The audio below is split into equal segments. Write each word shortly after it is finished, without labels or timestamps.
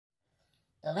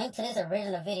The link to this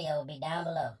original video will be down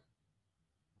below.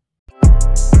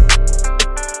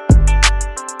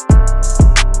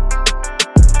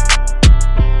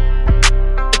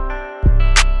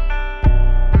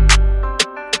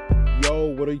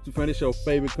 Yo, what are you to finish your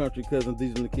favorite country cousin?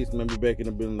 These are the kids. Maybe back in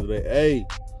the building today. Hey,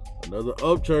 another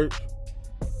Upchurch.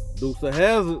 Dukes of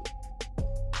Hazzard.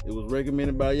 It was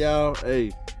recommended by y'all.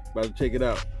 Hey, about to check it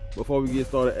out. Before we get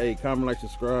started, hey, comment, like,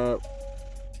 subscribe,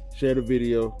 share the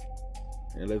video,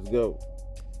 and let's go.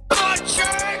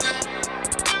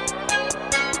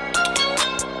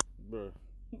 Bruh.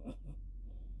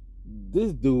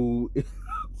 This dude.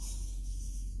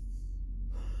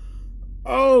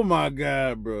 Oh my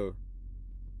God, bro.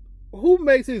 Who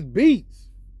makes his beats?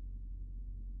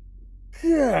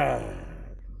 God.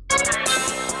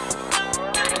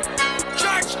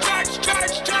 Church.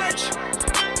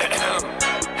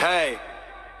 Hey,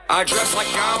 I dress like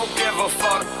I don't give a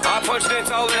fuck. I punch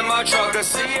dental in my truck. The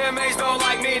CMAs don't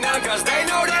like me none, cause they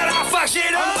know that I fuck shit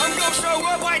up. I'm gonna show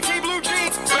up white tee, blue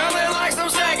jeans, smelling like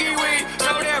some saggy weed. So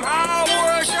damn how I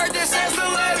wore a shirt that says the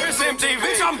letters MTV.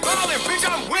 Bitch, I'm ballin', bitch,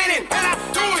 I'm winning, and I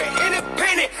do it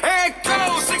independent. And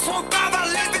goes 615, I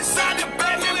live inside the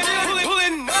Batman building.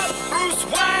 Pulling up, Bruce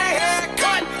Wayne,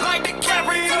 haircut like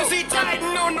DiCaprio. He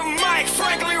Titan on the mic,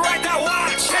 frankly, right that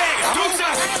watch. Dukes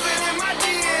of Hazzard in my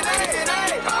DNA.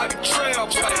 I be trail,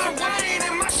 but I'm waiting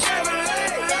in my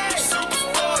Chevrolet. Super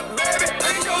sport, baby.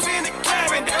 Angels in the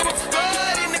cabin, there was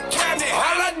blood in the cabinet.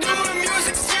 All I do in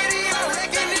Music City, I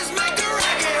reckon is make a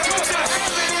record. Dukes of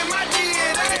Hazzard in my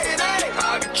DNA.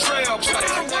 I be trail, but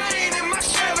I'm waiting in my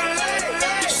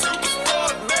Chevrolet. Super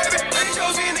sport, baby.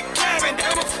 Angels in the cabin,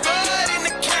 there was blood in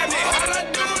the cabinet. All I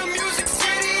do in Music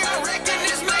City, I reckon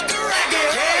is make a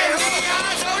record. Yeah,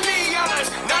 neons, oh neons,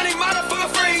 90 model full of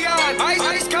free on.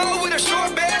 Ice cold with a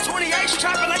short bed, 28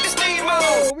 chopping like the steamboat.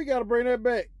 Oh, we gotta bring that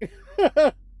back.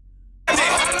 All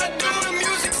I do in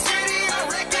Music City, I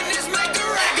reckon is make a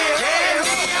record. Yeah,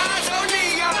 neons, oh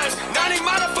neons, 90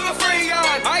 model full of free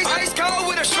on. Ice cold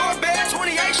with a short bed,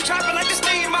 28 chopping like the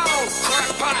steamboat. Crack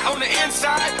pot on the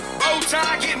inside, bow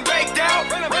tie getting baked out.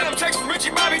 Random text from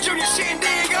Richie Bobby Jr. shit and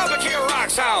dig up at Kid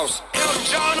Rock's house. Elton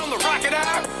John on the rocket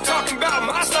out, talking about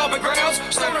my stomping grounds.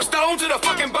 Stone to the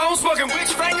fucking bone, smoking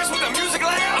witch fingers with the music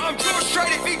loud. I'm George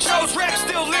Strait if he chose rap,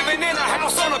 still living in a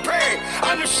house on a prairie.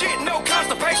 I'm the shit, no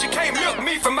constipation, can't milk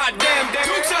me from my damn dairy.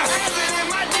 Dukes of Hazzard in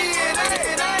my DNA.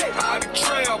 I be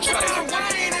trail, but I'm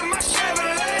waiting in my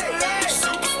Chevrolet.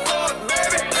 Super sport,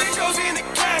 baby. Angels in the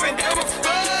cabin, there was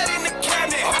blood in the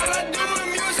cabinet. All I do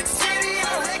in Music City,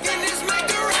 I reckon is make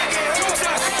a record. Dukes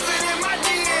of Hazzard in my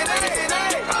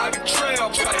DNA. I be trail,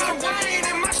 but I'm waiting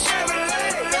in my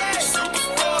Chevrolet. Super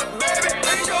sport, baby.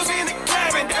 Angels in the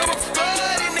cabin, there was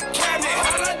blood in the cabinet.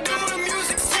 All I do in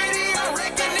Music City, I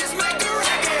reckon is make a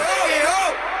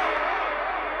record.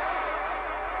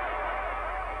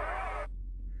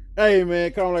 Hey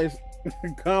man,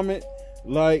 comment,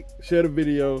 like, share the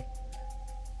video.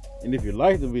 And if you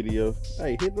like the video,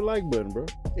 hey, hit the like button, bro.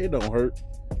 It don't hurt.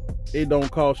 It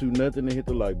don't cost you nothing to hit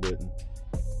the like button.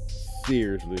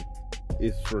 Seriously,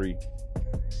 it's free.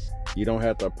 You don't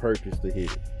have to purchase to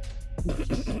hit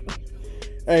it.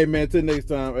 Hey man, till next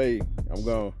time, hey, I'm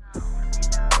gone.